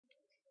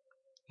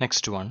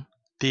Next one,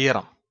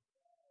 theorem.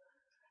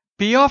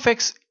 P of x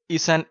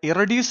is an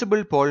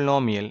irreducible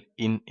polynomial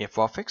in f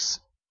of x.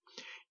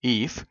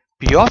 If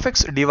P of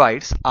x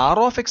divides R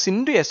of x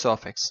into S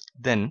of x,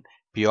 then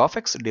P of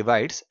x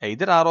divides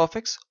either R of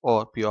x or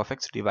P of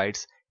x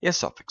divides S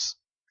of x.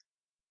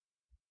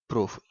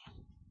 Proof.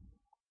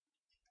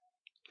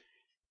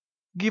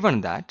 Given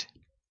that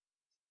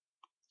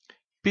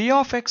P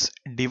of x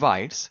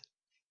divides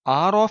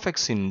R of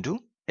x into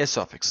S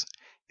of x.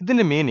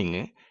 ഇതിന്റെ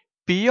meaning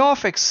P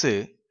of x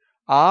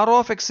R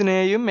of x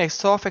നെയും S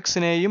of x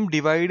നെയും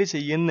divide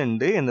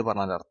ചെയ്യുന്നുണ്ട് എന്ന്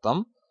പറഞ്ഞാൽ അർത്ഥം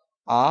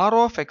R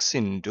of x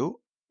into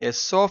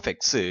S of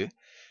x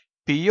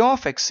P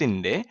of x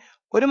ന്റെ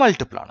ഒരു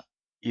multiple ആണ്.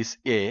 Is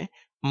a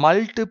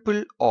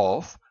multiple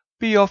of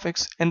P of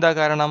x. എന്താ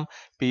കാരണം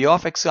P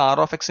of x R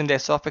of x ന്റെ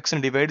S of x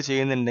നെ ഡിവൈഡ്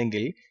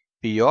ചെയ്യുന്നുണ്ടെങ്കിൽ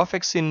P of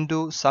x into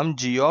some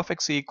G of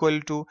x equal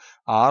to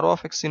R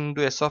of x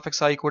into S of x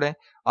ആയിക്കൂടെ?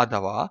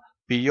 അഥവാ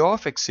P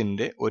of x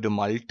ന്റെ ഒരു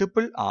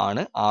multiple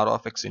ആണ് R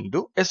of x into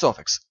S of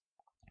x.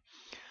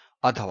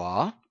 അഥവാ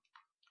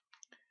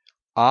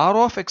R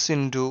of x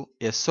into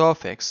S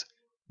of x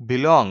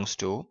belongs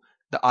to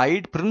the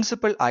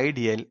principal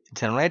ideal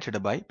generated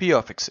by P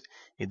of x.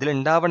 ഇതിൽ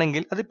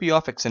ഉണ്ടാവണമെങ്കിൽ അത് P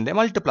of x ന്റെ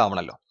multiple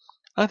ആവണല്ലോ.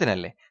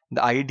 അങ്ങനെയല്ലേ?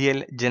 The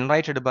ideal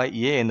generated by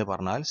A എന്ന്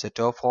പറഞ്ഞാൽ set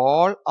of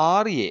all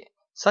RA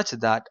such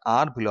that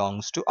R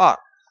belongs to R.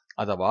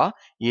 അഥവാ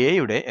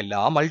എയുടെ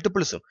എല്ലാ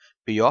മൾട്ടിപ്പിൾസും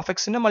P of x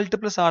ന്റെ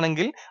മൾട്ടിപ്പിൾസ്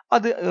ആണെങ്കിൽ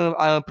അത്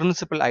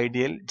principal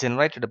ideal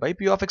generated by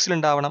P of x ൽ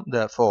ഉണ്ടാവണം.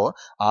 Therefore,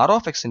 R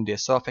of x into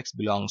S of x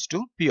belongs to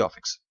P of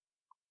x.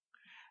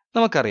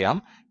 നമുക്കറിയാം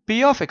P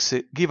of x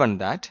given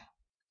that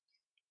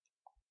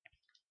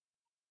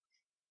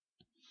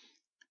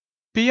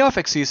P of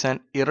x is an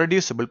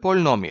irreducible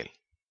polynomial.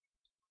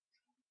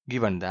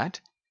 Given that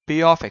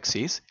P of x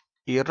is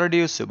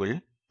irreducible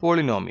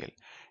polynomial.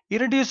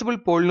 Irreducible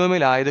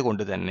polynomial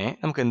ആയതുകൊണ്ട് തന്നെ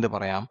നമുക്ക് എന്ത്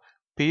പറയാം?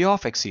 P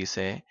of x is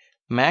a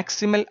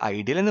maximal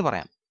ideal എന്ന്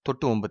പറയാം.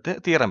 തൊട്ട് മുമ്പത്തെ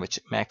തിയറം വെച്ച്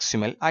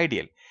maximal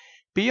ideal.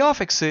 P of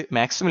x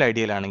maximal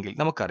ideal ആണെങ്കിൽ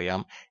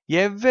നമുക്കറിയാം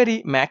every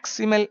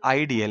maximal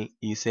ideal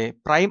is a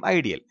prime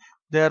ideal.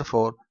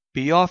 Therefore,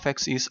 P of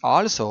x is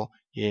also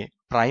a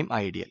prime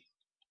ideal.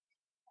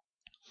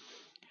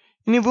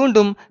 ഇനി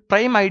വീണ്ടും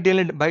prime ideal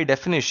by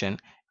definition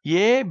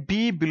A, B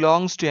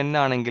belongs to n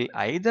ആണെങ്കിൽ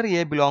either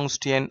A belongs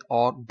to n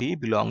or B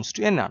belongs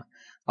to n ആണ്.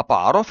 അപ്പോൾ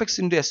R of x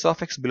into S of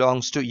x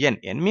belongs to n.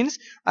 n means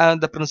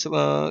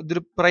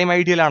ഇതൊരു prime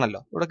ideal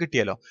ആണല്ലോ. ഇവിടെ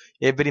കിട്ടിയല്ലോ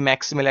every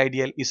maximal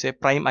ideal is A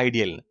prime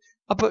ideal.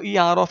 അപ്പോൾ ഈ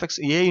R of x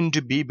A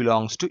into B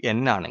belongs to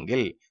n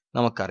ആണെങ്കിൽ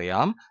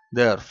നമുക്കറിയാം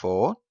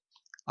therefore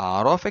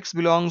R of x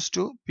belongs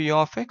to P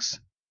of x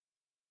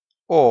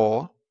or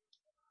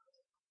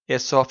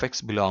S of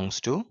x belongs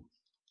to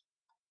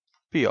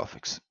P of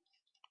x.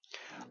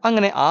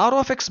 അങ്ങനെ R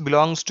of x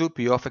belongs to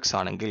P of x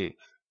ആണെങ്കിൽ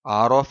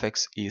R of x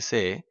is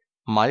a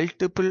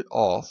multiple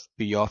of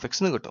P of x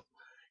എന്ന് കിട്ടും.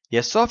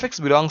 S of x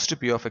belongs to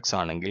P of x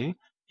ആണെങ്കിൽ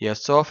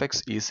S of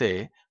x is a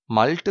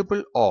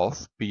multiple of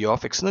P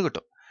of x എന്ന്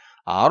കിട്ടും.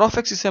 R of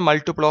x is a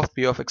multiple of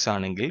P of x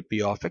ആണെങ്കിൽ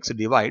P of x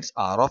divides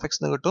R of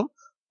x എന്ന് കിട്ടും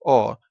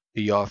or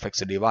P of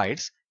x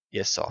divides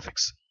S of x.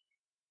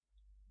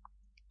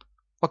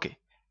 Okay.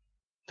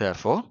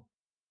 Therefore,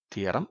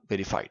 theorem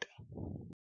verified.